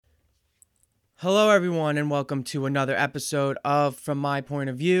Hello, everyone, and welcome to another episode of From My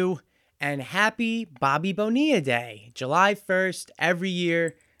Point of View. And happy Bobby Bonilla Day, July 1st, every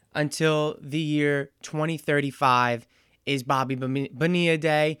year until the year 2035 is Bobby Bonilla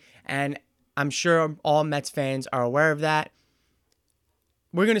Day. And I'm sure all Mets fans are aware of that.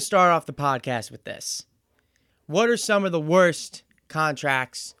 We're going to start off the podcast with this. What are some of the worst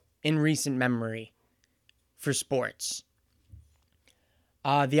contracts in recent memory for sports?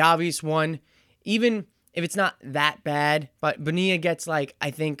 The obvious one, even if it's not that bad, but Bonilla gets close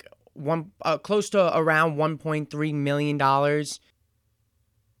to around $1.3 million.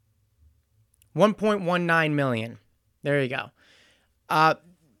 $1.19 million. There you go.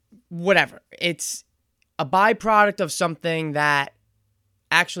 Whatever. It's a byproduct of something that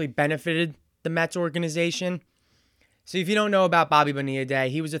actually benefited the Mets organization. So if you don't know about Bobby Bonilla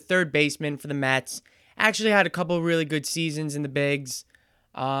Day, he was a third baseman for the Mets. Actually had a couple of really good seasons in the bigs.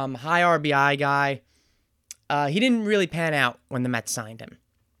 High RBI guy. He didn't really pan out when the Mets signed him.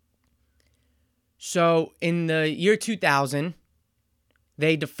 So in the year 2000,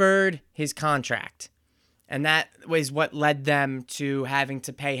 they deferred his contract. And that was what led them to having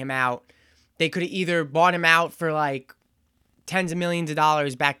to pay him out. They could have either bought him out for like tens of millions of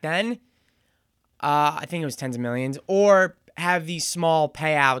dollars back then. I think it was tens of millions. Or have these small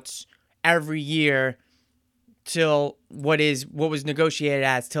payouts every year till what was negotiated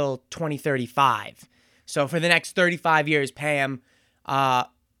as till 2035. So for the next 35 years, pay him a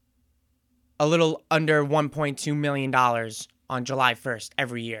little under $1.2 million on July 1st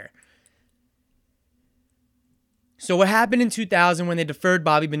every year. So what happened in 2000 when they deferred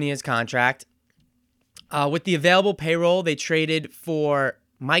Bobby Bonilla's contract? With the available payroll, they traded for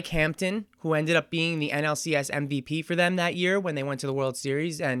Mike Hampton, who ended up being the NLCS MVP for them that year when they went to the World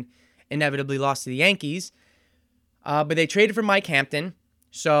Series and inevitably lost to the Yankees. But they traded for Mike Hampton,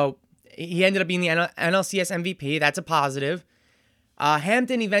 so he ended up being the NLCS MVP. That's a positive.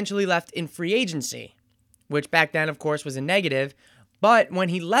 Hampton eventually left in free agency, which back then, of course, was a negative. But when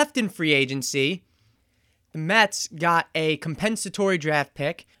he left in free agency, the Mets got a compensatory draft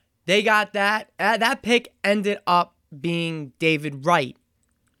pick. They got that. That pick ended up being David Wright.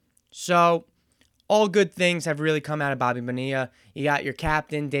 So all good things have really come out of Bobby Bonilla. You got your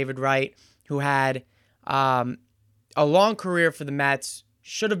captain, David Wright, who had a long career for the Mets.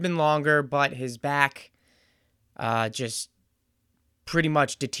 Should have been longer, but his back just pretty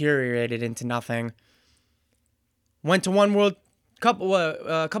much deteriorated into nothing. Went to a couple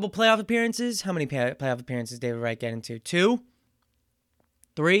playoff appearances. How many playoff appearances did David Wright get into? 2?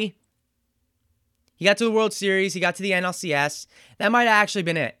 3? He got to the World Series. He got to the NLCS. That might have actually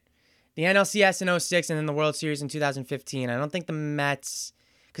been it. The NLCS in 2006 and then the World Series in 2015. I don't think the Mets,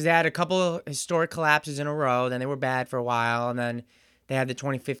 because they had a couple of historic collapses in a row. Then they were bad for a while. And then they had the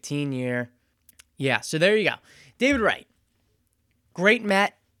 2015 year. Yeah, so there you go. David Wright. Great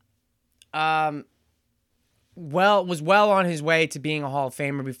Met. Was well on his way to being a Hall of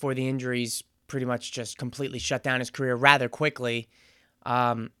Famer before the injuries pretty much just completely shut down his career rather quickly.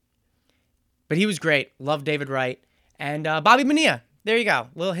 But he was great. Loved David Wright. And Bobby Bonilla. There you go.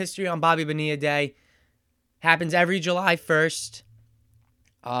 Little history on Bobby Bonilla Day. Happens every July 1st.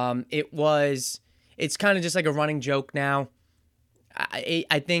 It's kind of just like a running joke now.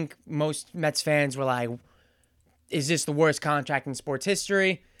 I think most Mets fans were like, is this the worst contract in sports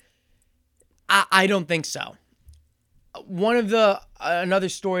history? I don't think so. Another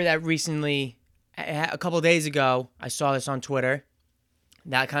story that recently, a couple of days ago, I saw this on Twitter.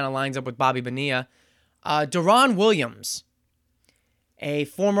 That kind of lines up with Bobby Bonilla. Deron Williams, a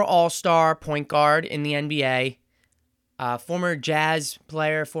former All-Star point guard in the NBA, former Jazz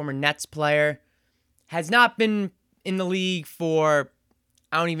player, former Nets player, has not been in the league for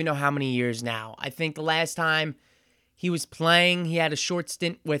I don't even know how many years now. I think the last time he was playing, he had a short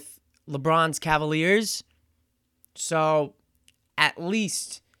stint with LeBron's Cavaliers. So at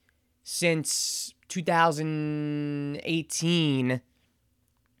least since 2018,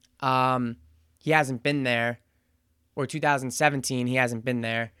 he hasn't been there. Or 2017, he hasn't been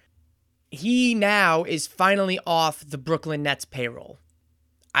there. He now is finally off the Brooklyn Nets payroll.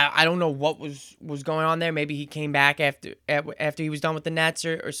 I don't know what was going on there. Maybe he came back after he was done with the Nets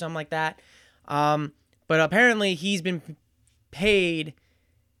or something like that. But apparently he's been paid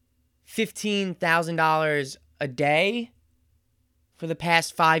 $15,000 a day for the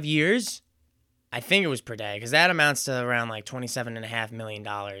past 5 years. I think it was per day because that amounts to around like $27.5 million.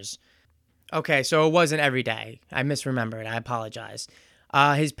 Okay, so it wasn't every day. I misremembered. I apologize.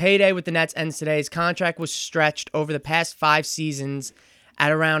 His payday with the Nets ends today. His contract was stretched over the past 5 seasons at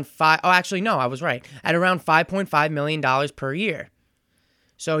around I was right. At around $5.5 million per year.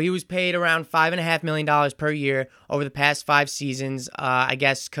 So he was paid around $5.5 million per year over the past 5 seasons. I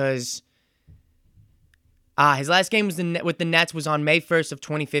guess because his last game was with the Nets was on May 1st of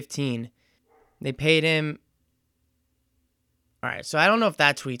 2015. They paid him. All right, so I don't know if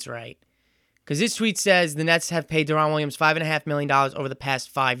that tweet's right. Because this tweet says the Nets have paid Deron Williams $5.5 million over the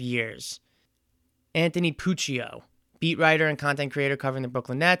past 5 years. Anthony Puccio, beat writer and content creator covering the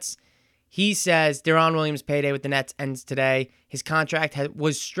Brooklyn Nets. He says Deron Williams' payday with the Nets ends today. His contract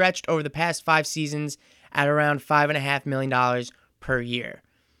was stretched over the past 5 seasons at around $5.5 million per year.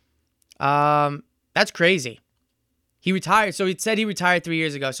 That's crazy. He retired. So he said he retired 3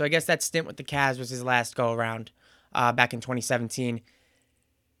 years ago. So I guess that stint with the Cavs was his last go around back in 2017.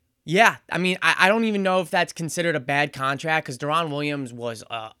 Yeah, I mean, I don't even know if that's considered a bad contract because Deron Williams was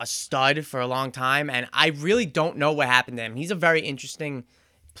a stud for a long time, and I really don't know what happened to him. He's a very interesting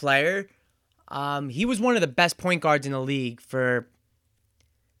player. He was one of the best point guards in the league for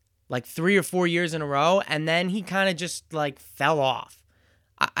like 3 or 4 years in a row, and then he kind of just like fell off.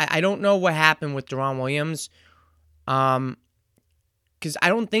 I don't know what happened with Deron Williams, because I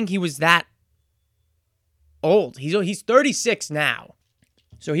don't think he was that old. He's 36 now.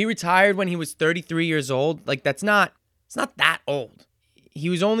 So he retired when he was 33 years old. Like it's not that old. He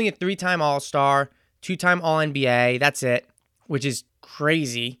was only a 3-time All-Star, 2-time All-NBA. That's it, which is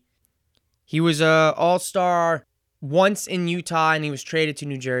crazy. He was a All-Star once in Utah, and he was traded to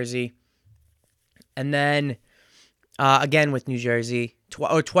New Jersey. And then again with New Jersey,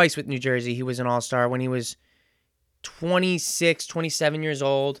 twice with New Jersey. He was an All-Star when he was 26, 27 years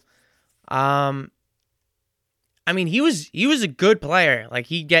old. I mean, he was a good player. Like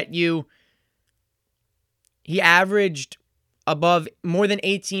he averaged above more than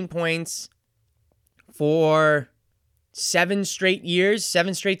 18 points for 7 straight years,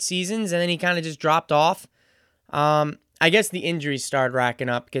 7 straight seasons, and then he kind of just dropped off. I guess the injuries started racking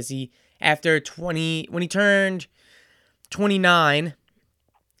up because when he turned 29,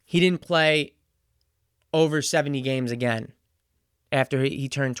 he didn't play over 70 games again after he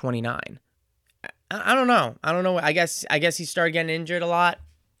turned 29. I don't know. I guess he started getting injured a lot.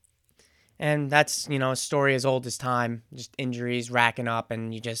 And that's, a story as old as time. Just injuries racking up,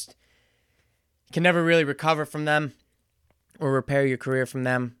 and you can never really recover from them or repair your career from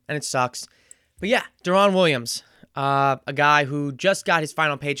them. And it sucks. But yeah, Deron Williams, a guy who just got his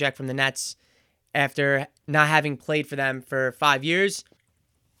final paycheck from the Nets after not having played for them for 5 years.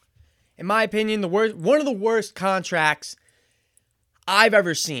 In my opinion, one of the worst contracts I've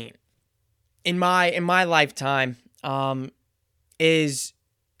ever seen in my lifetime is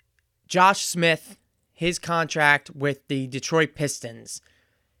Josh Smith, his contract with the Detroit Pistons.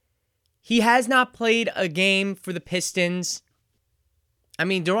 He has not played a game for the Pistons. I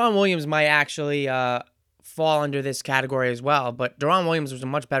mean, Deron Williams might actually fall under this category as well, but Deron Williams was a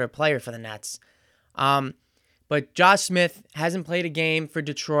much better player for the Nets. But Josh Smith hasn't played a game for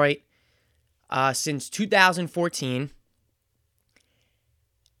Detroit since 2014,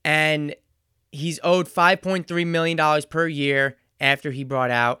 and he's owed $5.3 million per year after he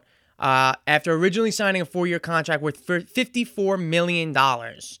brought out, after originally signing a 4-year contract worth $54 million.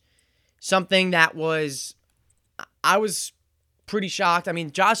 Something that I was pretty shocked. I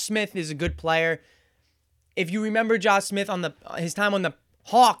mean, Josh Smith is a good player. If you remember Josh Smith his time on the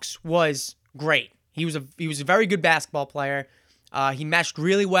Hawks was great. He was a very good basketball player. He meshed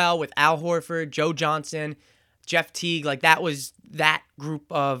really well with Al Horford, Joe Johnson, Jeff Teague. Like that was that group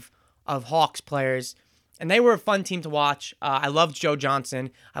of Hawks players, and they were a fun team to watch. I loved Joe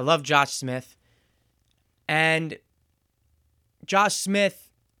Johnson. I loved Josh Smith. And Josh Smith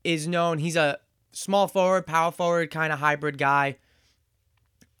is known, he's a small forward, power forward kind of hybrid guy.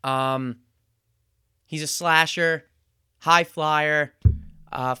 He's a slasher, high flyer,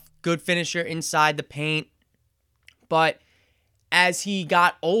 good finisher inside the paint. But as he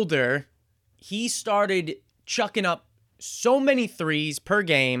got older, he started chucking up so many threes per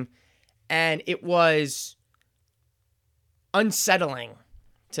game, and it was unsettling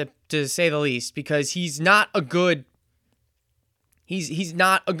to say the least, because he's not a good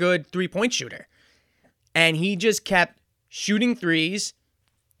three-point shooter. And he just kept shooting threes.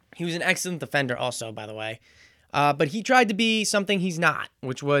 He was an excellent defender also, by the way. But he tried to be something he's not,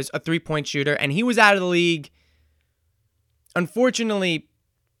 which was a three-point shooter, and he was out of the league, unfortunately,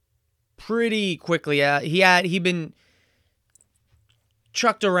 pretty quickly. He'd been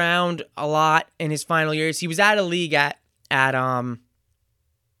chucked around a lot in his final years. He was out of the league at 30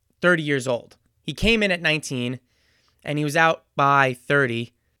 years old. He came in at 19, and he was out by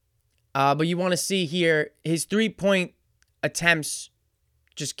 30. But you want to see here, his three-point attempts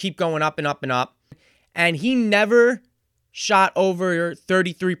just keep going up and up and up. And he never shot over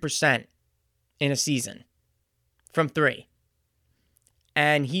 33% in a season from three.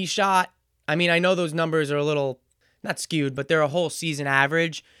 And he shot, I mean, I know those numbers are a little, not skewed, but they're a whole season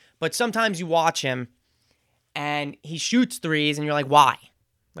average. But sometimes you watch him and he shoots threes and you're like, why?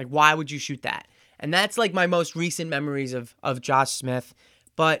 Like, why would you shoot that? And that's like my most recent memories of Josh Smith.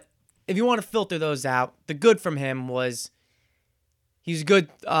 But if you want to filter those out, the good from him was he's a good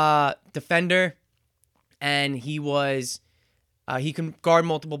defender, and he can guard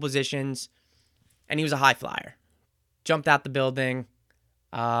multiple positions, and he was a high flyer. Jumped out the building,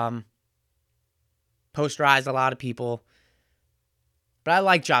 posterized a lot of people. But I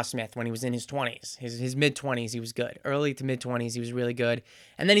like Josh Smith when he was in his 20s. His mid-20s, he was good. Early to mid-20s, he was really good.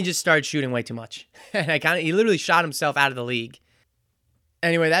 And then he just started shooting way too much. And he literally shot himself out of the league.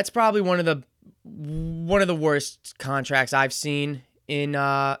 Anyway, that's probably one of the worst contracts I've seen in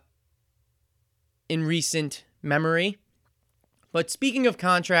recent memory. But speaking of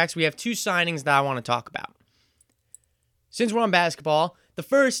contracts, we have two signings that I want to talk about. Since we're on basketball, the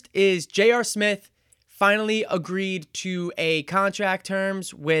first is J.R. Smith finally agreed to a contract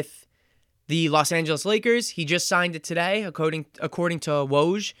terms with the Los Angeles Lakers. He just signed it today, according to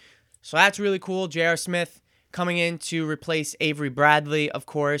Woj. So that's really cool. J.R. Smith coming in to replace Avery Bradley, of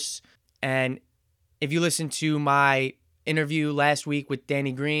course. And if you listen to my interview last week with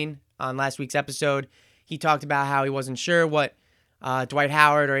Danny Green on last week's episode, he talked about how he wasn't sure what Dwight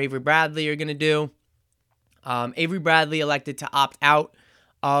Howard or Avery Bradley are going to do. Avery Bradley elected to opt out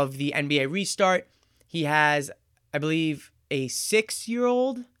of the NBA restart. He has, I believe, a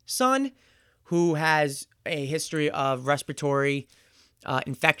 6-year-old son who has a history of respiratory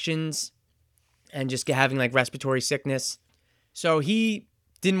infections and just having like respiratory sickness. So he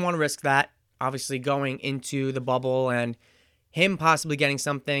didn't want to risk that, obviously going into the bubble and him possibly getting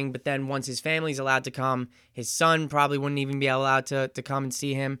something. But then once his family's allowed to come, his son probably wouldn't even be allowed to come and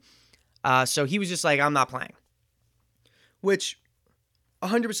see him. So he was just like, I'm not playing. Which,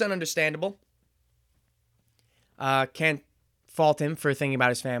 100% understandable. Can't fault him for thinking about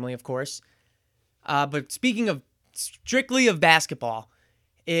his family, of course. But speaking of strictly of basketball,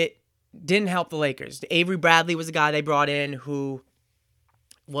 it didn't help the Lakers. Avery Bradley was a guy they brought in who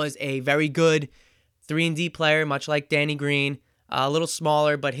was a very good 3-and-D player, much like Danny Green, a little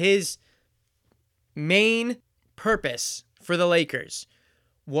smaller, but his main purpose for the Lakers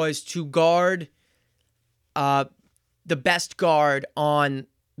was to guard the best guard on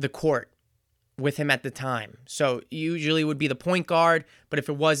the court with him at the time. So usually would be the point guard, but if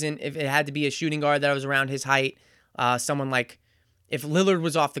it had to be a shooting guard that was around his height, someone like if Lillard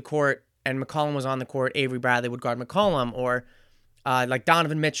was off the court and McCollum was on the court, Avery Bradley would guard McCollum, or like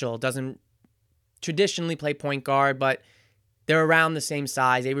Donovan Mitchell doesn't traditionally play point guard, but they're around the same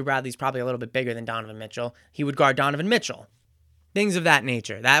size. Avery Bradley's probably a little bit bigger than Donovan Mitchell. He would guard Donovan Mitchell. Things of that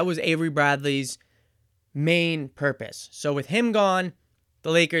nature. That was Avery Bradley's main purpose. So with him gone,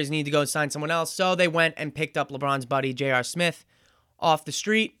 the Lakers need to go sign someone else. So they went and picked up LeBron's buddy, J.R. Smith, off the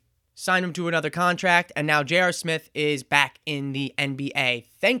street, signed him to another contract, and now J.R. Smith is back in the NBA.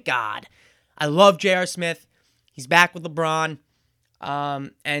 Thank God. I love J.R. Smith. He's back with LeBron.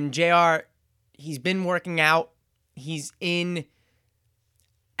 And J.R., he's been working out. He's in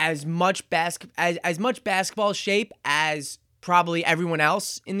as much basketball shape as probably everyone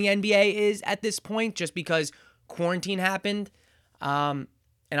else in the NBA is at this point, just because quarantine happened. And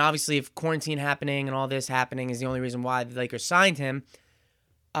obviously, if quarantine happening and all this happening is the only reason why the Lakers signed him.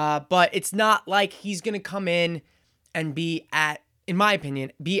 But it's not like he's going to come in and in my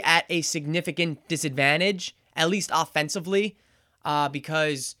opinion, be at a significant disadvantage, at least offensively,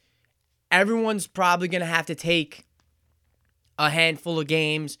 because everyone's probably going to have to take a handful of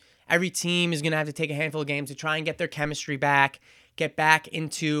games. Every team is going to have to take a handful of games to try and get their chemistry back, get back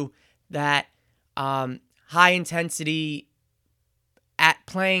into that high-intensity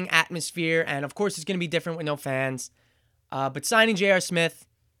playing atmosphere. And, of course, it's going to be different with no fans. But signing J.R. Smith,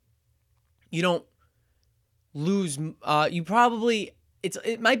 you don't lose.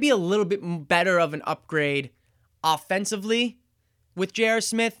 It might be a little bit better of an upgrade offensively with J.R.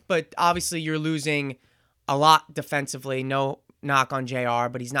 Smith, but obviously you're losing a lot defensively. No knock on JR,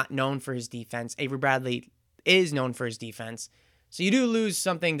 but he's not known for his defense. Avery Bradley is known for his defense. So you do lose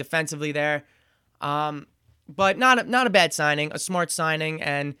something defensively there. But not a bad signing, a smart signing,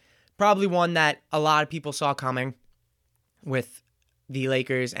 and probably one that a lot of people saw coming with the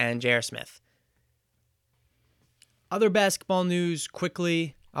Lakers and J.R. Smith. Other basketball news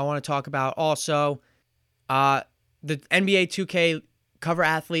quickly I want to talk about also. The NBA 2K cover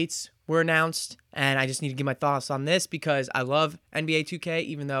athletes were announced, and I just need to give my thoughts on this because I love NBA 2K,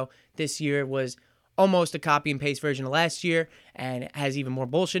 even though this year was almost a copy and paste version of last year, and it has even more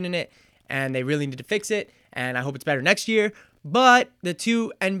bullshit in it, and they really need to fix it, and I hope it's better next year. But the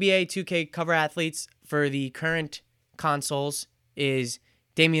two NBA 2K cover athletes for the current consoles is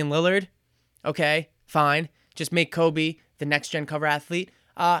Damian Lillard. Okay, fine. Just make Kobe the next-gen cover athlete.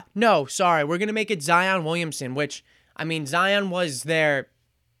 No, sorry. We're going to make it Zion Williamson, which, I mean, Zion was there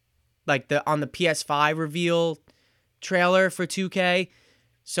like on the PS5 reveal trailer for 2K.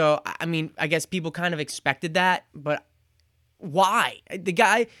 So, I mean, I guess people kind of expected that, but why? The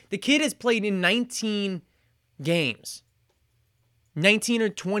kid has played in 19 games. 19 or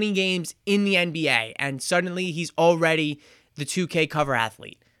 20 games in the NBA, and suddenly he's already the 2K cover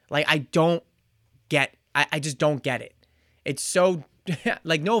athlete. Like, I just don't get it. It's so,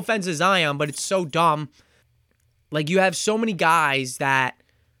 like, no offense to Zion, but it's so dumb. Like, you have so many guys that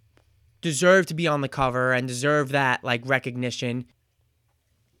deserve to be on the cover and deserve that, like, recognition.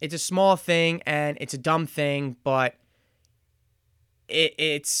 It's a small thing, and it's a dumb thing, but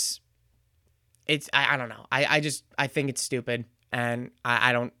it's I don't know. I think it's stupid, and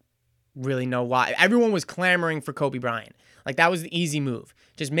I don't really know why. Everyone was clamoring for Kobe Bryant. Like, that was the easy move.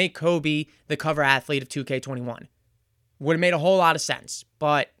 Just make Kobe the cover athlete of 2K21. Would have made a whole lot of sense.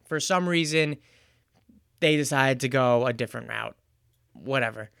 But for some reason, they decided to go a different route.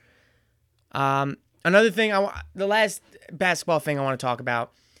 Whatever. Another thing, the last basketball thing I want to talk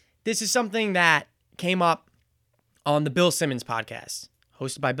about. This is something that came up on the Bill Simmons podcast.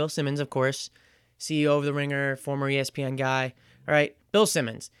 Hosted by Bill Simmons, of course. CEO of The Ringer, former ESPN guy. All right, Bill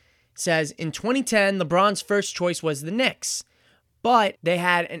Simmons says, in 2010, LeBron's first choice was the Knicks. But they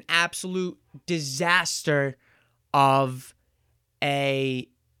had an absolute disaster of a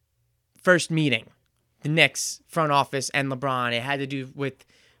first meeting. The Knicks front office and LeBron. It had to do with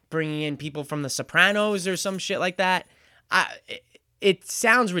bringing in people from The Sopranos or some shit like that. It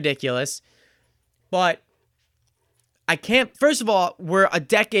sounds ridiculous, but I can't. First of all, we're a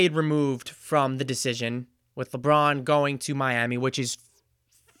decade removed from the decision with LeBron going to Miami, which is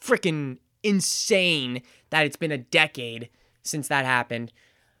freaking insane that it's been a decade since that happened.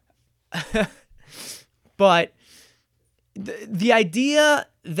 But the idea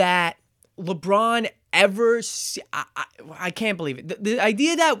that LeBron ever, I can't believe it. The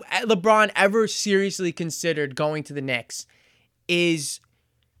idea that LeBron ever seriously considered going to the Knicks is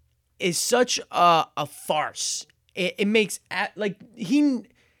such a farce. It makes, like,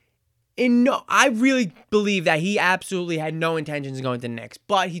 I really believe that he absolutely had no intentions of going to the Knicks,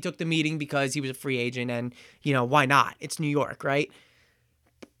 but he took the meeting because he was a free agent, and, you know, why not? It's New York, right?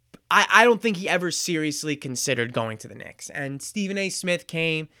 I don't think he ever seriously considered going to the Knicks. And Stephen A. Smith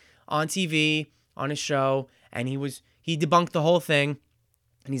came on TV, on his show, and he debunked the whole thing,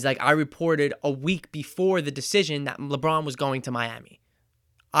 and he's like, I reported a week before the decision that LeBron was going to Miami.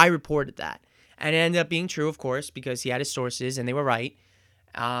 I reported that. And it ended up being true, of course, because he had his sources, and they were right.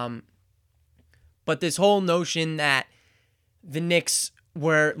 But this whole notion that the Knicks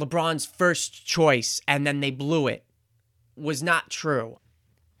were LeBron's first choice and then they blew it was not true.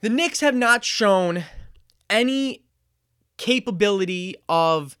 The Knicks have not shown any capability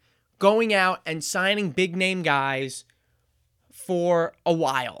of going out and signing big-name guys for a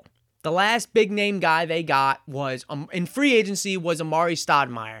while. The last big-name guy they got was, in free agency, was Amari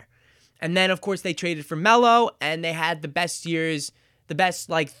Stoudemire. And then, of course, they traded for Melo, and they had the best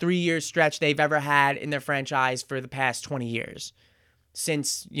 3-year stretch they've ever had in their franchise for the past 20 years.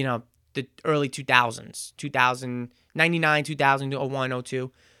 Since, you know, the early 2000s, 99, 2000, 01,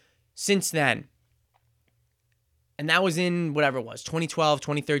 02. Since then. And that was in whatever it was, 2012,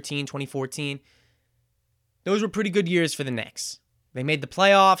 2013, 2014. Those were pretty good years for the Knicks. They made the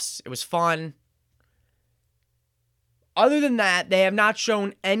playoffs. It was fun. Other than that, they have not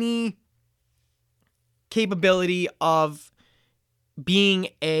shown any capability of being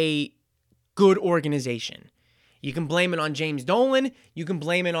a good organization. You can blame it on James Dolan. You can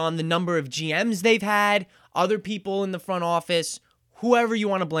blame it on the number of GMs they've had, other people in the front office, whoever you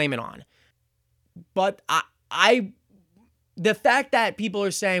want to blame it on. But the fact that people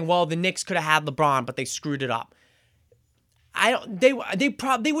are saying, well, the Knicks could have had LeBron, but they screwed it up. They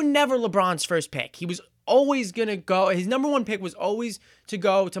were never LeBron's first pick. He was always going to go. His number one pick was always to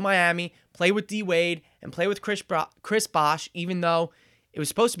go to Miami, play with D Wade, and play with Chris Bosh, even though it was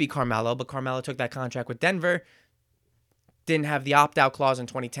supposed to be Carmelo, but Carmelo took that contract with Denver. Didn't have the opt-out clause in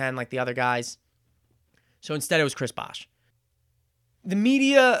 2010 like the other guys. So instead it was Chris Bosh. The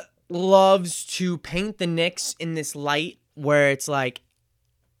media loves to paint the Knicks in this light where it's like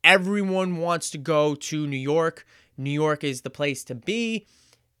everyone wants to go to New York. New York is the place to be.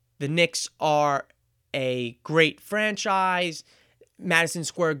 The Knicks are a great franchise. Madison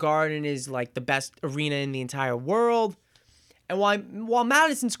Square Garden is like the best arena in the entire world. And while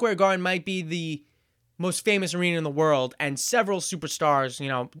Madison Square Garden might be the most famous arena in the world, and several superstars,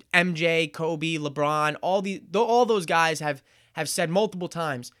 MJ, Kobe, LeBron, all those guys have said multiple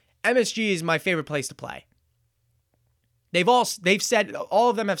times, MSG is my favorite place to play. They've said, all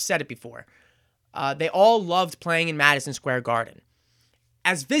of them have said it before. They all loved playing in Madison Square Garden.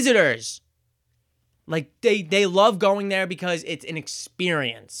 As visitors, like they love going there because it's an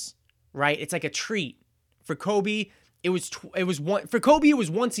experience, right? It's like a treat. For Kobe, it was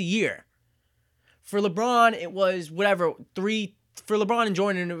once a year. For LeBron, it was for LeBron and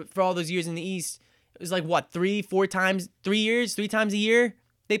Jordan for all those years in the East, it was like 3 times a year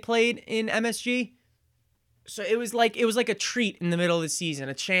they played in MSG. So it was like a treat in the middle of the season,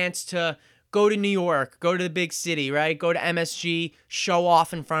 a chance to go to New York, go to the big city, right? Go to MSG, show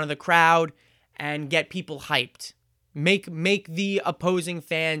off in front of the crowd, and get people hyped. Make the opposing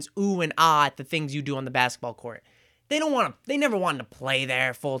fans ooh and ah at the things you do on the basketball court. They never wanted to play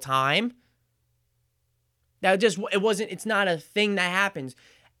there full time. It's not a thing that happens.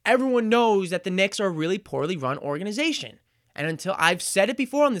 Everyone knows that the Knicks are a really poorly run organization. And until, I've said it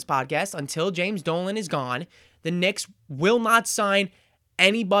before on this podcast, until James Dolan is gone, the Knicks will not sign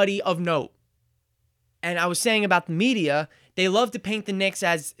anybody of note. And I was saying about the media, they love to paint the Knicks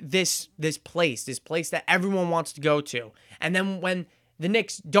as this place that everyone wants to go to. And then when the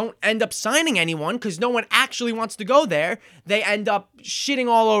Knicks don't end up signing anyone because no one actually wants to go there, they end up shitting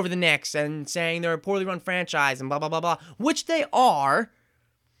all over the Knicks and saying they're a poorly run franchise and blah, blah, blah, blah, which they are.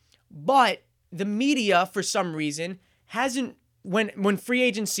 But the media, for some reason, hasn't, when free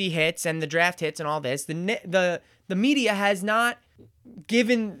agency hits and the draft hits and all this, the media has not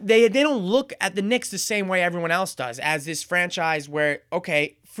given, they don't look at the Knicks the same way everyone else does, as this franchise where,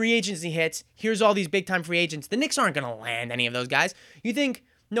 okay, free agency hits, here's all these big-time free agents. The Knicks aren't going to land any of those guys. You think,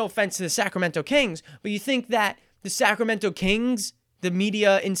 no offense to the Sacramento Kings, but you think that the Sacramento Kings, the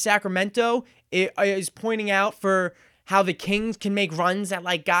media in Sacramento, is pointing out for how the Kings can make runs at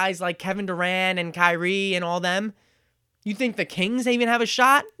like guys like Kevin Durant and Kyrie and all them? You think the Kings even have a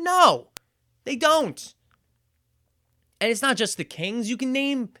shot? No, they don't. And it's not just the Kings. You can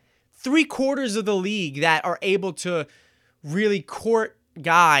name 3/4 of the league that are able to really court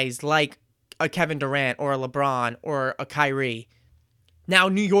guys like a Kevin Durant or a LeBron or a Kyrie. Now,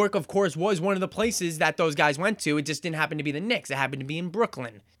 New York, of course, was one of the places that those guys went to. It just didn't happen to be the Knicks. It happened to be in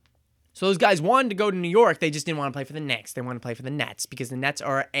Brooklyn. So those guys wanted to go to New York. They just didn't want to play for the Knicks. They wanted to play for the Nets because the Nets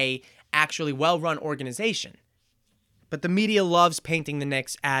are a actually well-run organization. But the media loves painting the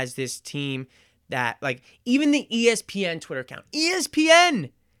Knicks as this team that, like, even the ESPN Twitter account.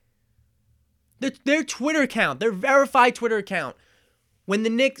 ESPN! Their Twitter account, their verified Twitter account. When the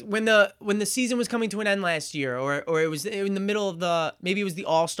Knicks, when the season was coming to an end last year, or it was in the middle of maybe it was the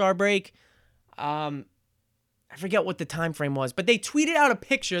All-Star break. I forget what the time frame was, but they tweeted out a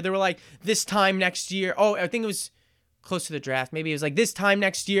picture. They were like, this time next year. Oh, I think it was close to the draft. Maybe it was like this time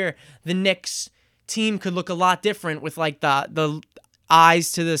next year, the Knicks team could look a lot different with like the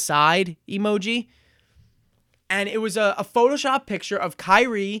eyes to the side emoji. And it was a Photoshop picture of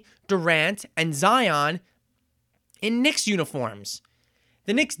Kyrie, Durant, and Zion in Knicks uniforms.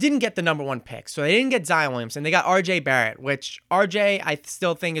 The Knicks didn't get the number 1 pick, so they didn't get Zion Williamson. They got R.J. Barrett, which R.J. I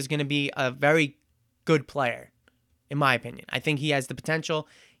still think is going to be a very good player, in my opinion. I think he has the potential.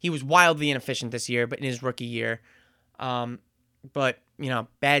 He was wildly inefficient this year, but in his rookie year. But,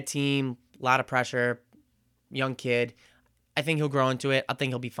 bad team, a lot of pressure, young kid. I think he'll grow into it. I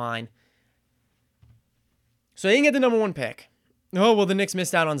think he'll be fine. So they didn't get the number 1 pick. Oh, well, the Knicks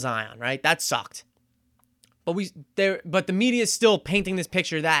missed out on Zion, right? That sucked. But the media is still painting this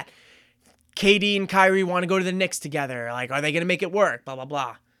picture that KD and Kyrie want to go to the Knicks together. Like, are they going to make it work? Blah, blah,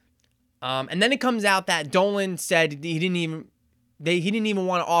 blah. And then it comes out that Dolan said he didn't even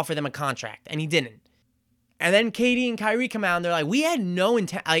want to offer them a contract, and he didn't. And then KD and Kyrie come out and they're like, we had no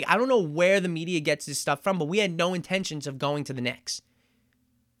intent. Like, I don't know where the media gets this stuff from, but we had no intentions of going to the Knicks.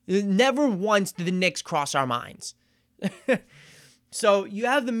 Never once did the Knicks cross our minds. So you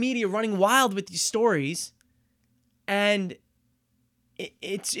have the media running wild with these stories, and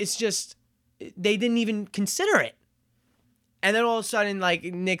it's just, they didn't even consider it. And then all of a sudden, like,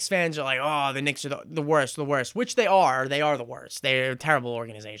 Knicks fans are like, oh, the Knicks are the worst, which they are. They are the worst. They're a terrible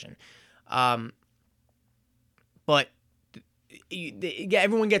organization. But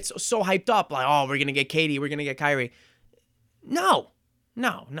everyone gets so hyped up, like, oh, we're going to get KD, we're going to get Kyrie. No,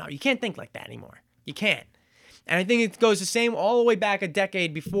 you can't think like that anymore. You can't. And I think it goes the same all the way back a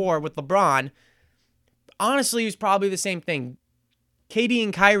decade before with LeBron. Honestly, it was probably the same thing. KD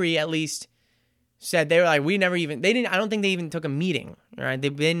and Kyrie, at least, said they were like, I don't think they even took a meeting, right? They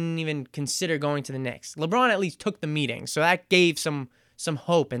didn't even consider going to the Knicks. LeBron at least took the meeting, so that gave some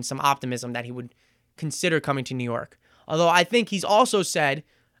hope and some optimism that he would consider coming to New York. Although I think he's also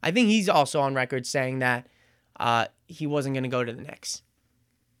on record saying that he wasn't going to go to the Knicks.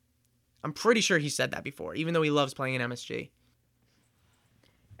 I'm pretty sure he said that before, even though he loves playing in MSG.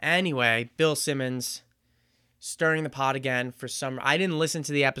 Anyway, Bill Simmons stirring the pot again for some. I didn't listen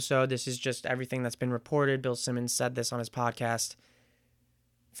to the episode. This is just everything that's been reported. Bill Simmons said this on his podcast.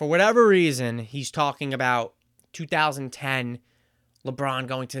 For whatever reason, he's talking about 2010 LeBron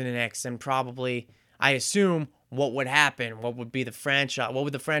going to the Knicks, and probably, I assume, what would happen? What would be the franchise? What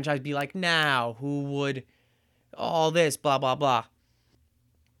would the franchise be like now? Who would all this, blah, blah, blah.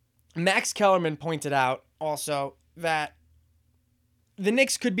 Max Kellerman pointed out also that the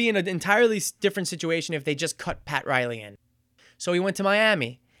Knicks could be in an entirely different situation if they just cut Pat Riley in. So he went to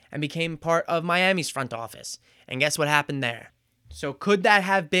Miami and became part of Miami's front office. And guess what happened there? So could that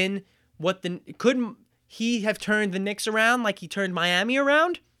have been could he have turned the Knicks around like he turned Miami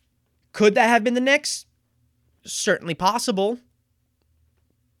around? Could that have been the Knicks? Certainly possible.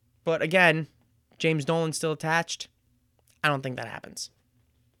 But again, James Dolan's still attached. I don't think that happens.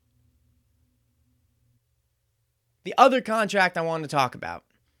 The other contract I wanted to talk about.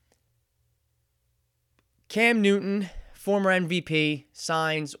 Cam Newton, former MVP,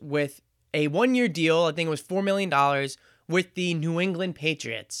 signs with a one-year deal, I think it was $4 million, with the New England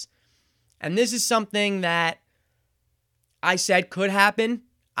Patriots. And this is something that I said could happen.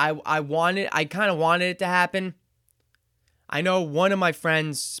 I kind of wanted it to happen. I know one of my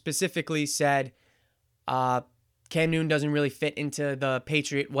friends specifically said Cam Newton doesn't really fit into the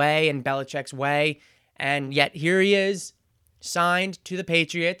Patriot way and Belichick's way. And yet here he is, signed to the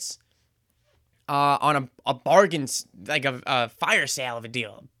Patriots on a bargain, like a fire sale of a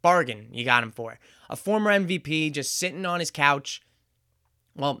deal. Bargain you got him for. A former MVP just sitting on his couch.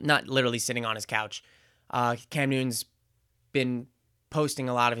 Well, not literally sitting on his couch. Cam Newton's been posting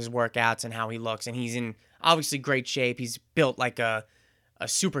a lot of his workouts and how he looks. And he's in obviously great shape. He's built like a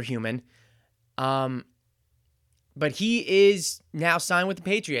superhuman. But he is now signed with the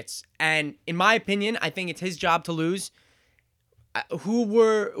Patriots. And in my opinion, I think it's his job to lose. Who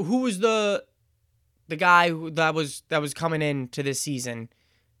was the guy that was coming into this season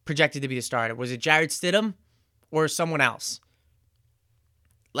projected to be the starter? Was it Jarrett Stidham or someone else?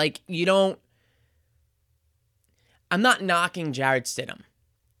 Like, I'm not knocking Jarrett Stidham.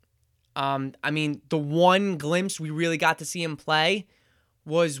 I mean, the one glimpse we really got to see him play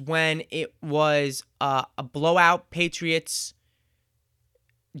was when it was a blowout Patriots-Jets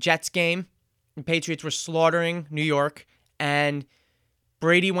game. The Patriots were slaughtering New York, and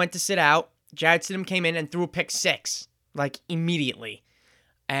Brady went to sit out. Jarrett Stidham came in and threw a pick six, like, immediately.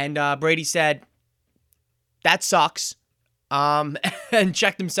 And Brady said, that sucks, and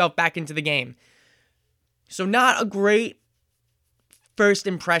checked himself back into the game. So not a great first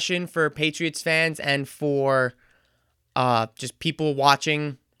impression for Patriots fans and for just people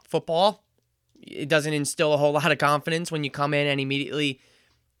watching football. It doesn't instill a whole lot of confidence when you come in and immediately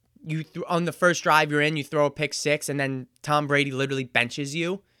on the first drive you're in, you throw a pick six, and then Tom Brady literally benches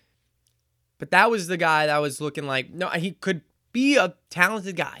you. But that was the guy that was looking like, no, he could be a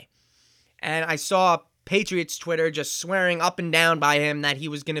talented guy. And I saw Patriots Twitter just swearing up and down by him that he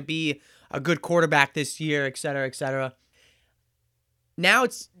was going to be a good quarterback this year, et cetera, et cetera. Now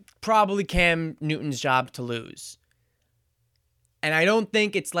it's probably Cam Newton's job to lose. And I don't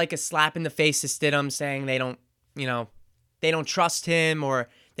think it's like a slap in the face to Stidham saying they don't trust him or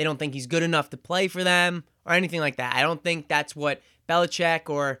they don't think he's good enough to play for them or anything like that. I don't think that's what Belichick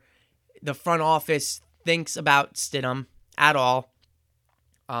or the front office thinks about Stidham at all.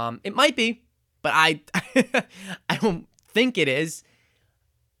 It might be, but I don't think it is.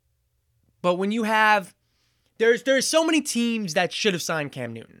 But when you have, there's so many teams that should have signed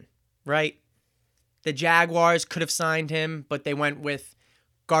Cam Newton, right? The Jaguars could have signed him, but they went with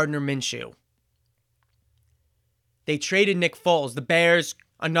Gardner Minshew. They traded Nick Foles. The Bears,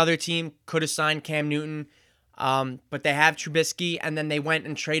 another team, could have signed Cam Newton, but they have Trubisky, and then they went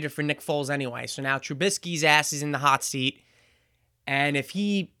and traded for Nick Foles anyway. So now Trubisky's ass is in the hot seat, and if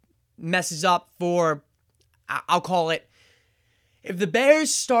he messes up for, I'll call it, if the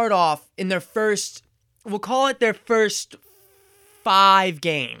Bears start off in their first, we'll call it their first 5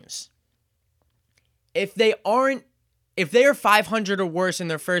 games, if they are 500 or worse in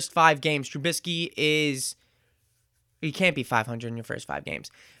their first 5 games, Trubisky he can't be 500 in your first 5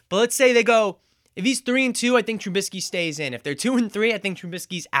 games. But let's say they go, if he's 3-2, I think Trubisky stays in. If they're 2-3, I think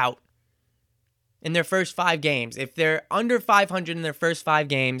Trubisky's out in their first 5 games. If they're under 500 in their first 5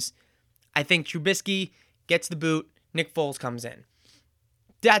 games, I think Trubisky gets the boot. Nick Foles comes in.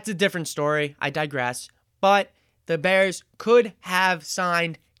 That's a different story. I digress. But the Bears could have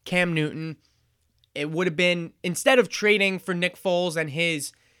signed Cam Newton. It would have been, instead of trading for Nick Foles and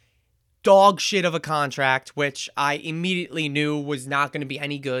his dog shit of a contract, which I immediately knew was not going to be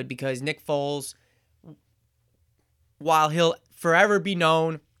any good, because Nick Foles, while he'll forever be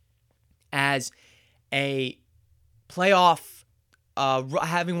known as a playoff,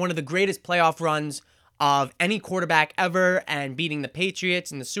 having one of the greatest playoff runs of any quarterback ever, and beating the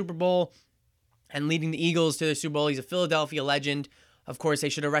Patriots in the Super Bowl and leading the Eagles to the Super Bowl. He's a Philadelphia legend. Of course, they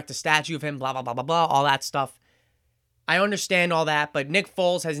should erect a statue of him, blah, blah, blah, blah, blah, all that stuff. I understand all that, but Nick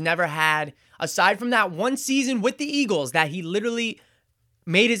Foles has never had, aside from that one season with the Eagles that he literally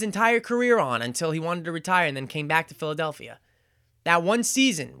made his entire career on until he wanted to retire and then came back to Philadelphia. That one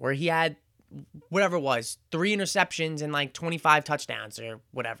season where he had, whatever it was, 3 interceptions and like 25 touchdowns or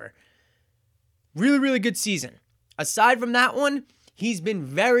whatever. Really, really good season. Aside from that one, he's been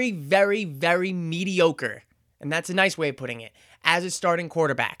very, very, very mediocre. And that's a nice way of putting it. As a starting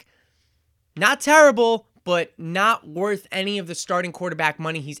quarterback. Not terrible, but not worth any of the starting quarterback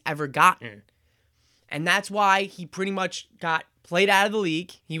money he's ever gotten. And that's why he pretty much got played out of the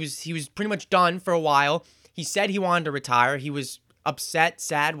league. He was pretty much done for a while. He said he wanted to retire. He was upset,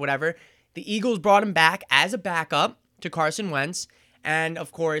 sad, whatever. The Eagles brought him back as a backup to Carson Wentz. And,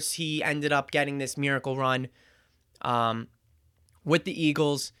 of course, he ended up getting this miracle run with the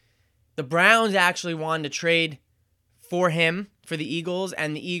Eagles. The Browns actually wanted to trade for him, for the Eagles.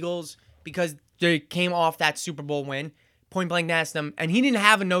 And the Eagles, because they came off that Super Bowl win, point blank asked them, and he didn't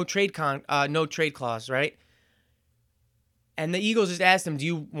have a no trade clause, right? And the Eagles just asked him, do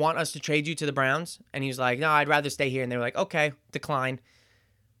you want us to trade you to the Browns? And he was like, no, I'd rather stay here. And they were like, okay, decline.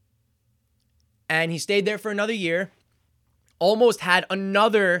 And he stayed there for another year. Almost had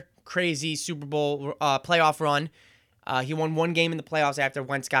another crazy Super Bowl playoff run. He won one game in the playoffs after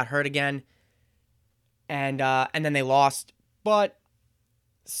Wentz got hurt again. And then they lost. But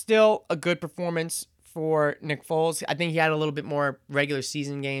still a good performance for Nick Foles. I think he had a little bit more regular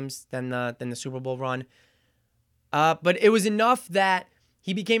season games than the Super Bowl run. But it was enough that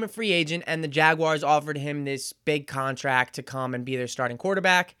he became a free agent, and the Jaguars offered him this big contract to come and be their starting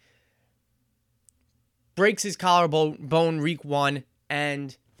quarterback. Breaks his collarbone week 1,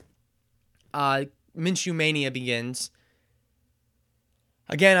 and Minshew Mania begins.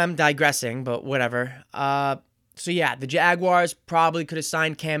 Again, I'm digressing, but whatever. So yeah, the Jaguars probably could have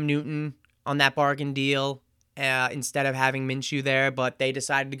signed Cam Newton on that bargain deal instead of having Minshew there, but they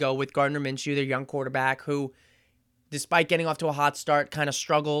decided to go with Gardner Minshew, their young quarterback, who, despite getting off to a hot start, kind of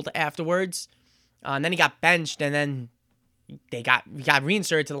struggled afterwards. And then he got benched, and then he got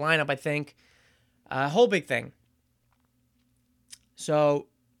reinserted to the lineup, I think. Whole big thing. So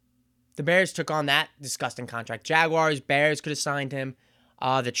the Bears took on that disgusting contract. Jaguars, Bears could have signed him.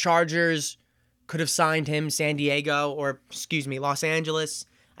 The Chargers could have signed him. Los Angeles.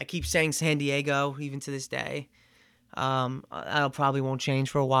 I keep saying San Diego even to this day. That probably won't change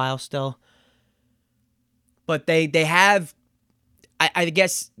for a while still. But they have, I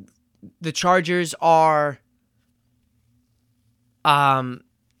guess the Chargers are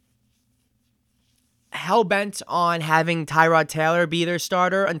hell-bent on having Tyrod Taylor be their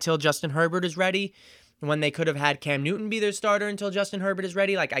starter until Justin Herbert is ready, when they could have had Cam Newton be their starter until Justin Herbert is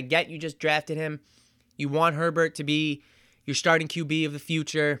ready. Like, I get you just drafted him. You want Herbert to be your starting QB of the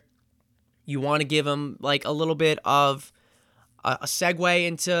future. You want to give him, like, a little bit of a segue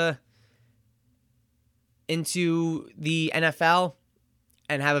into the NFL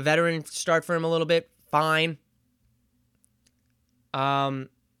and have a veteran start for him a little bit. Fine.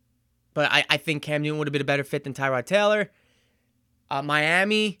 But I think Cam Newton would have been a better fit than Tyrod Taylor.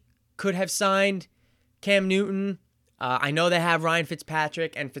 Miami could have signed Cam Newton. I know they have Ryan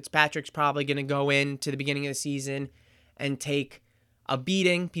Fitzpatrick, and Fitzpatrick's probably going to go into the beginning of the season and take a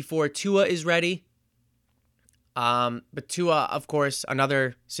beating before Tua is ready. But Tua, of course,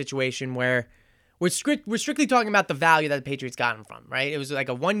 another situation where we're strictly talking about the value that the Patriots got him from, right? It was like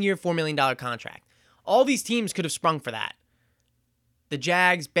a 1-year, $4 million contract. All these teams could have sprung for that. The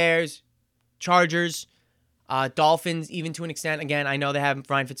Jags, Bears, Chargers, Dolphins, even to an extent. Again, I know they have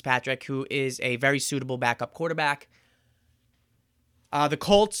Ryan Fitzpatrick, who is a very suitable backup quarterback. The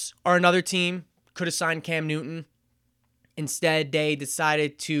Colts are another team. Could have signed Cam Newton. Instead, they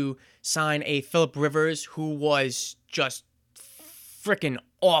decided to sign a Phillip Rivers, who was just freaking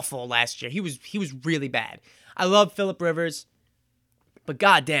awful last year. He was really bad. I love Phillip Rivers, but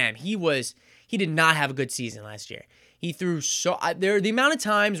goddamn, he did not have a good season last year. He threw the amount of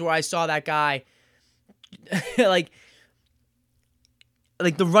times where I saw that guy, like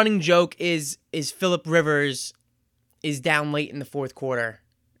like the running joke is Phillip Rivers is down late in the fourth quarter.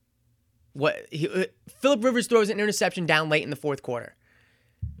 Phillip Rivers throws an interception down late in the fourth quarter.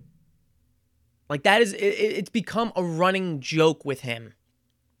 Like that is it's become a running joke with him.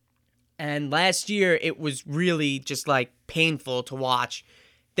 And last year it was really just like painful to watch.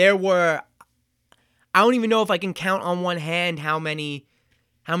 There were, I don't even know if I can count on one hand how many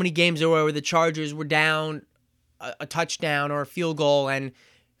games there were where the Chargers were down a touchdown or a field goal and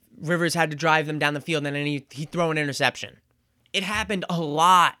Rivers had to drive them down the field and then he'd throw an interception. It happened a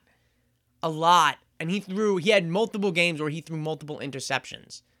lot. And he had multiple games where he threw multiple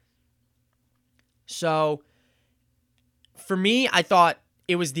interceptions. So for me, I thought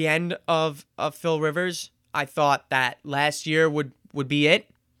it was the end of Phil Rivers. I thought that last year would be it.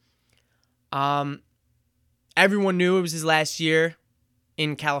 Everyone knew it was his last year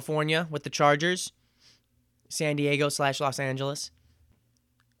in California with the Chargers, San Diego / Los Angeles.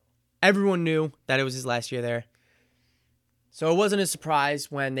 Everyone knew that it was his last year there. So it wasn't a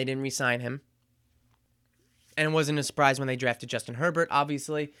surprise when they didn't re-sign him. And it wasn't a surprise when they drafted Justin Herbert,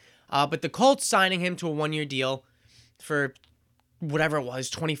 obviously. But the Colts signing him to a one-year deal for whatever it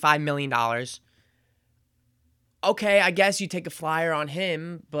was, $25 million. Okay, I guess you take a flyer on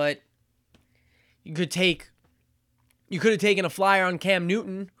him, but you could have taken a flyer on Cam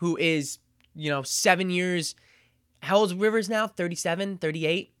Newton, who is, 7 years. How old is Rivers now? 37,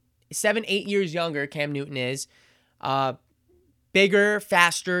 38? 7-8 years younger, Cam Newton is. Bigger,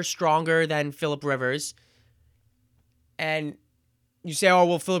 faster, stronger than Phillip Rivers. And you say, oh,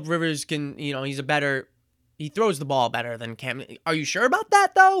 well, Phillip Rivers can, he throws the ball better than Cam. Are you sure about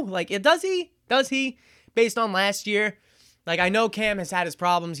that, though? Like, does he? Does he? Based on last year? Like, I know Cam has had his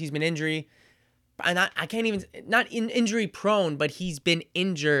problems. He's been injury. Not injury prone, but he's been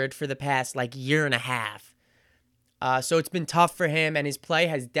injured for the past, year and a half. So it's been tough for him, and his play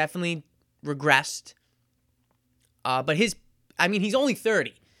has definitely regressed. But he's only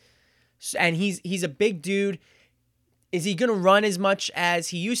 30. And he's a big dude. Is he going to run as much as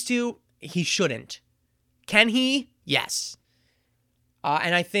he used to? He shouldn't. Can he? Yes.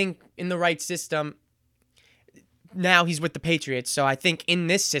 And I think in the right system, now he's with the Patriots, so I think in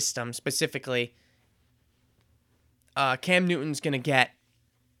this system specifically, Cam Newton's going to get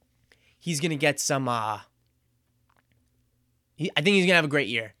some, I think he's going to have a great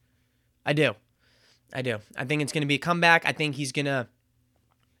year. I do. I think it's going to be a comeback. I think he's going to,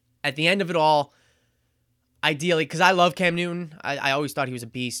 at the end of it all, ideally, because I love Cam Newton. I always thought he was a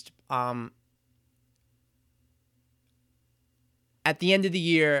beast. At the end of the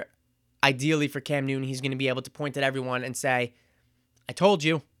year, ideally for Cam Newton, he's going to be able to point at everyone and say, I told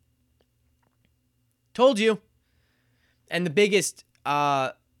you. Told you. And the biggest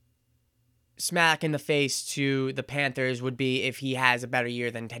smack in the face to the Panthers would be if he has a better year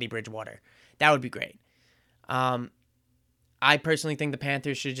than Teddy Bridgewater. That would be great. I personally think the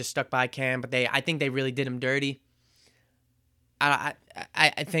Panthers should have just stuck by Cam, but I think they really did him dirty. I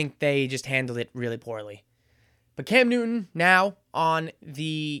think they just handled it really poorly. But Cam Newton now on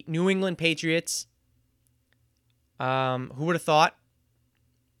the New England Patriots. Who would have thought?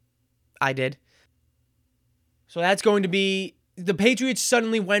 I did. So that's going to be, the Patriots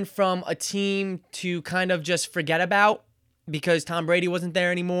suddenly went from a team to kind of just forget about because Tom Brady wasn't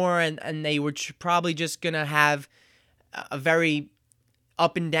there anymore, and they were probably just going to have a very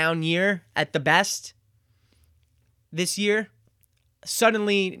up and down year at the best this year.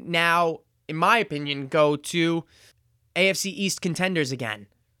 Suddenly now, in my opinion, go to AFC East contenders again.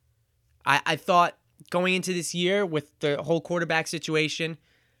 I thought going into this year with the whole quarterback situation,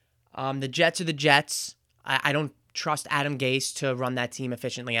 the Jets are the Jets. I don't trust Adam Gase to run that team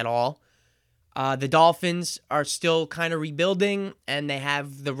efficiently at all. The Dolphins are still kind of rebuilding, and they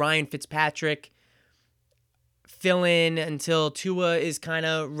have the Ryan Fitzpatrick fill in until Tua is kind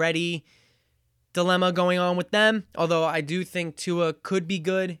of ready dilemma going on with them. Although I do think Tua could be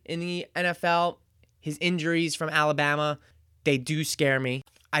good in the NFL. His injuries from Alabama, they do scare me.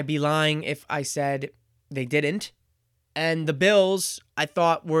 I'd be lying if I said they didn't. And the Bills, I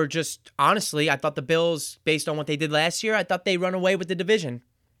thought the Bills, based on what they did last year, I thought they'd run away with the division.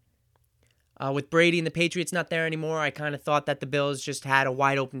 With Brady and the Patriots not there anymore, I kind of thought that the Bills just had a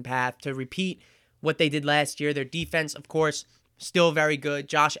wide open path to repeat what they did last year. Their defense, of course, still very good.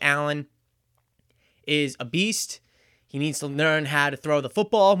 Josh Allen is a beast. He needs to learn how to throw the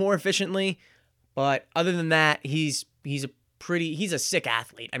football more efficiently. But other than that, he's a sick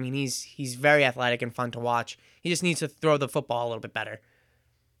athlete. I mean, he's very athletic and fun to watch. He just needs to throw the football a little bit better.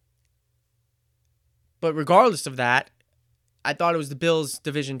 But regardless of that, I thought it was the Bills'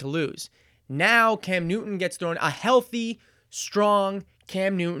 division to lose. Now Cam Newton gets thrown a healthy strong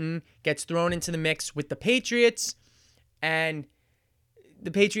Cam Newton gets thrown into the mix with the Patriots, and the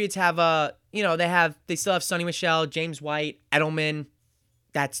Patriots have they still have Sonny Michel, James White, Edelman.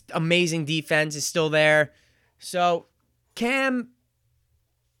 That's amazing defense is still there. So Cam,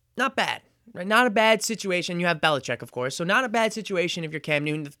 not bad. Right? Not a bad situation. You have Belichick, of course. So not a bad situation if you're Cam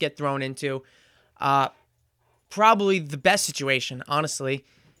Newton to get thrown into. Probably the best situation, honestly,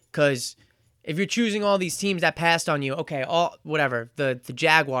 because if you're choosing all these teams that passed on you, okay, the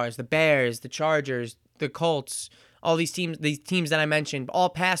Jaguars, the Bears, the Chargers, the Colts, all these teams that I mentioned, all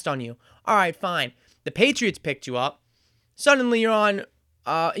passed on you. All right, fine. The Patriots picked you up. Suddenly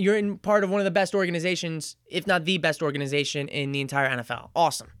you're in part of one of the best organizations, if not the best organization in the entire NFL.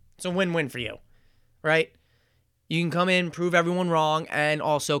 Awesome. It's a win-win for you, right? You can come in, prove everyone wrong, and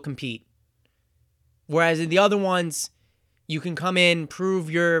also compete. Whereas in the other ones, you can come in,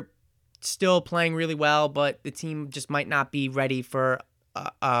 prove you're still playing really well, but the team just might not be ready for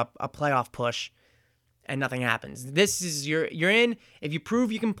a playoff push, and nothing happens. This is you're in. If you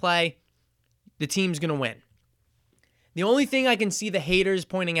prove you can play, the team's gonna win. The only thing I can see the haters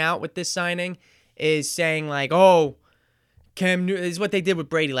pointing out with this signing is saying like, "Oh, Cam Newton," is what they did with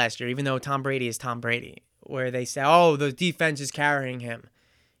Brady last year, even though Tom Brady is Tom Brady, where they say, "Oh, the defense is carrying him.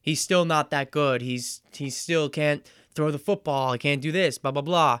 He's still not that good. He still can't throw the football. He can't do this, blah, blah,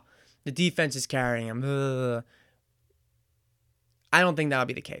 blah. The defense is carrying him." Ugh. I don't think that'll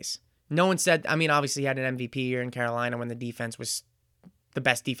be the case. No one said, obviously he had an MVP year in Carolina when the defense was the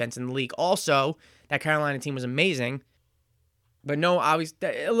best defense in the league. Also, that Carolina team was amazing. But no,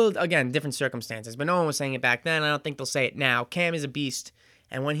 again, different circumstances. But no one was saying it back then. I don't think they'll say it now. Cam is a beast.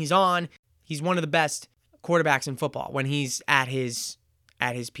 And when he's on, he's one of the best quarterbacks in football when he's at his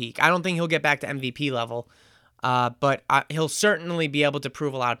peak. I don't think he'll get back to MVP level, but he'll certainly be able to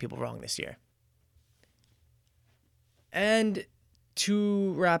prove a lot of people wrong this year. And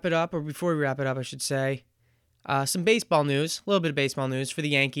to wrap it up, or before we wrap it up, I should say, some baseball news, a little bit of baseball news for the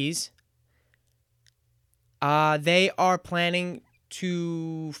Yankees. They are planning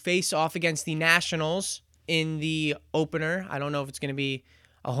to face off against the Nationals in the opener. I don't know if it's going to be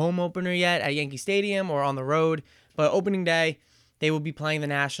a home opener yet at Yankee Stadium or on the road, but opening day, they will be playing the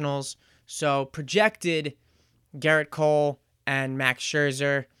Nationals. So projected Garrett Cole and Max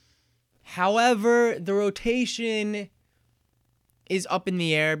Scherzer. However, the rotation is up in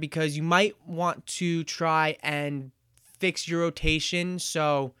the air because you might want to try and fix your rotation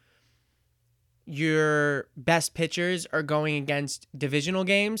so your best pitchers are going against divisional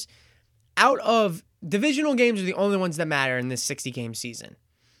games. Out of divisional games are the only ones that matter in this 60-game season.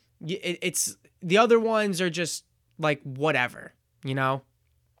 It's the other ones are just like whatever, you know?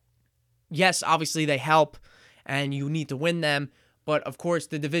 Yes, obviously they help and you need to win them, but of course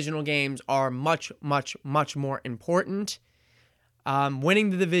the divisional games are much, much, much more important.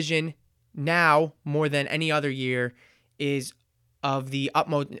 Winning the division now more than any other year is of the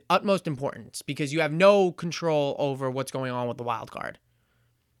utmost importance because you have no control over what's going on with the wild card.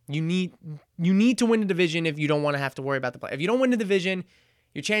 You need to win the division if you don't want to have to worry about the play. If you don't win the division,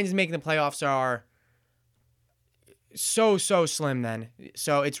 your chances of making the playoffs are so slim then.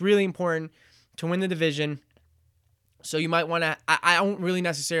 So it's really important to win the division. So you might want to, I don't really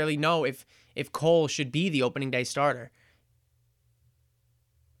necessarily know if Cole should be the opening day starter.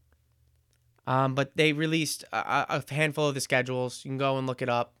 But they released a handful of the schedules. You can go and look it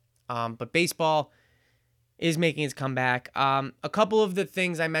up. But baseball is making its comeback. A couple of the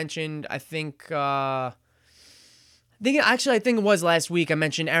things I mentioned, I think it was last week. I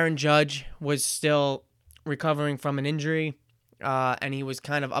mentioned Aaron Judge was still recovering from an injury, and he was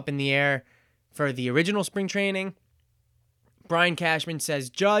kind of up in the air for the original spring training. Brian Cashman says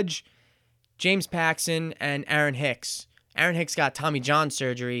Judge, James Paxton, and Aaron Hicks. Aaron Hicks got Tommy John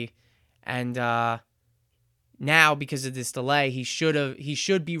surgery. And now, because of this delay, he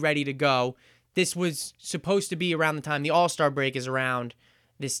should be ready to go. This was supposed to be around the time the All-Star break is around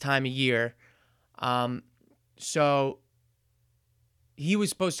this time of year. So he was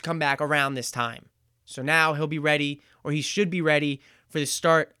supposed to come back around this time. So now he'll be ready, or he should be ready for the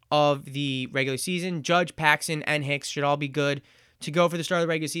start of the regular season. Judge, Paxton, and Hicks should all be good to go for the start of the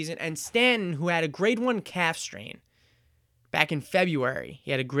regular season. And Stanton, who had a grade 1 calf strain, back in February,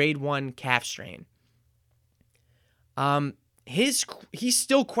 he had a grade 1 calf strain. He's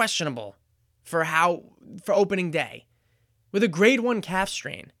still questionable for opening day with a grade 1 calf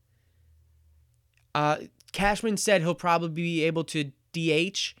strain. Cashman said he'll probably be able to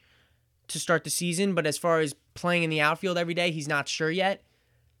DH to start the season, but as far as playing in the outfield every day, he's not sure yet.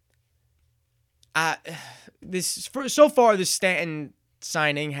 So far, the Stanton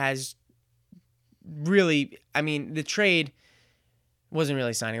signing has really, the trade Wasn't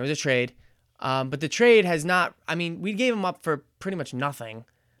really signing. It was a trade. But the trade has not, I mean, we gave him up for pretty much nothing.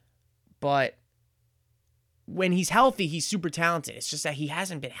 But when he's healthy, he's super talented. It's just that he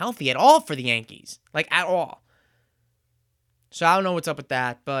hasn't been healthy at all for the Yankees. Like, at all. So I don't know what's up with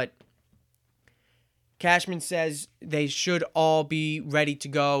that. But Cashman says they should all be ready to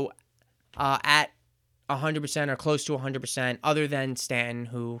go at 100% or close to 100%, other than Stanton,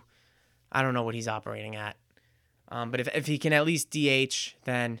 who I don't know what he's operating at. But if he can at least DH,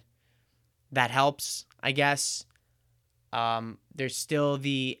 then that helps, I guess. There's still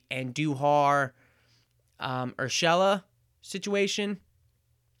the Andujar, Urshela situation.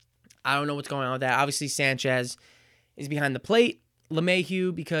 I don't know what's going on with that. Obviously, Sanchez is behind the plate.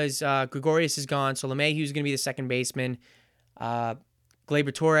 LeMahieu, because Gregorius is gone, so LeMahieu is going to be the second baseman.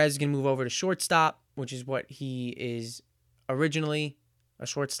 Gleyber Torres is going to move over to shortstop, which is what he is originally, a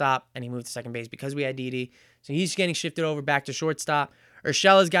shortstop, and he moved to second base because we had Didi. So he's getting shifted over back to shortstop.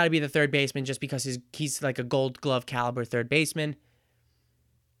 Urshela's got to be the third baseman just because he's like a Gold Glove caliber third baseman.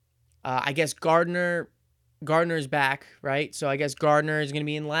 I guess Gardner's back, right? So I guess Gardner is going to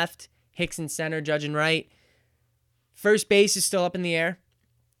be in left, Hicks in center, Judge in right. First base is still up in the air.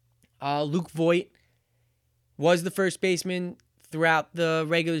 Luke Voit was the first baseman throughout the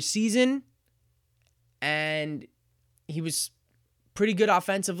regular season, and he was pretty good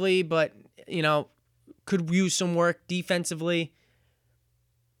offensively, but, could use some work defensively.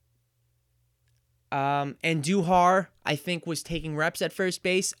 Andujar, I think, was taking reps at first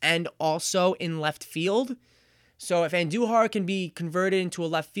base and also in left field. So if Andujar can be converted into a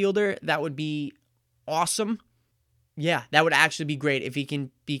left fielder, that would be awesome. Yeah, that would actually be great if he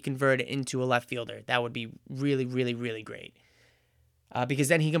can be converted into a left fielder. That would be really, really, really great. Because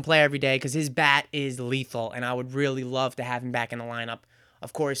then he can play every day because his bat is lethal, and I would really love to have him back in the lineup.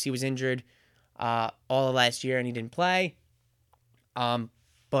 Of course, he was injured all of last year and he didn't play.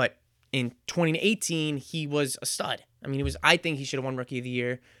 But in 2018, he was a stud. I mean, I think he should have won Rookie of the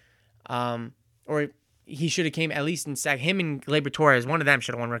Year. Or he should have came at least in second. Him and Gleyber Torres, one of them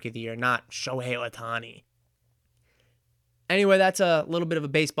should have won Rookie of the Year, not Shohei Ohtani. Anyway, that's a little bit of a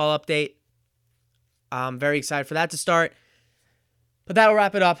baseball update. I'm very excited for that to start. But that'll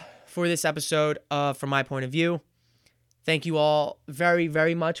wrap it up for this episode From My Point of View. Thank you all very,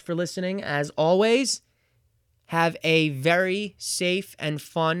 very much for listening. As always, have a very safe and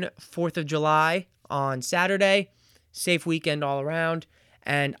fun 4th of July on Saturday. Safe weekend all around.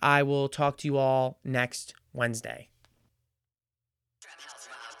 And I will talk to you all next Wednesday.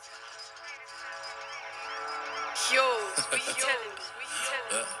 Yo, what you telling me?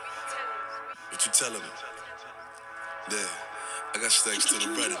 What you telling me? Yeah, I got stacks to the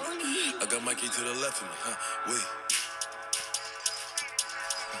right of me. I got Mikey to the left of me. Wait.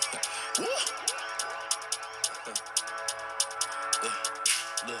 Look.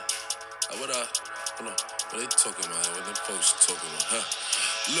 Hold on. What they talking about? What them folks talking about?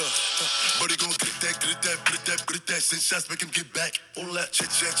 Look, buddy gon' get that. Send shots, make him get back. All that chit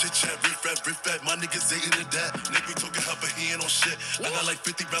chat, riff rap. My niggas ain't into that. Nigga talking hot, but he ain't on shit. I got like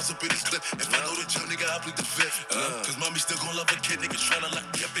 50 rounds up in this clip. If I know the jump, nigga, I plead the fifth. Cause mommy still gon' love a kid. Niggas tryna lock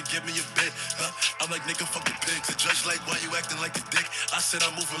me up and give me a bit. I'm like, nigga, fuck the pigs. The judge like, why you acting like a dick? I said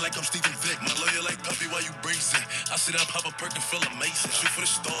I'm moving like I'm Stephen Vick. My lawyer like, puppy, why you bracing? I said I pop a perk and feel amazing. Shoot for the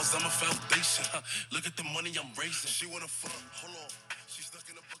stars, I'm a foundation. Look at the money I'm raising. She wanna fuck, hold on.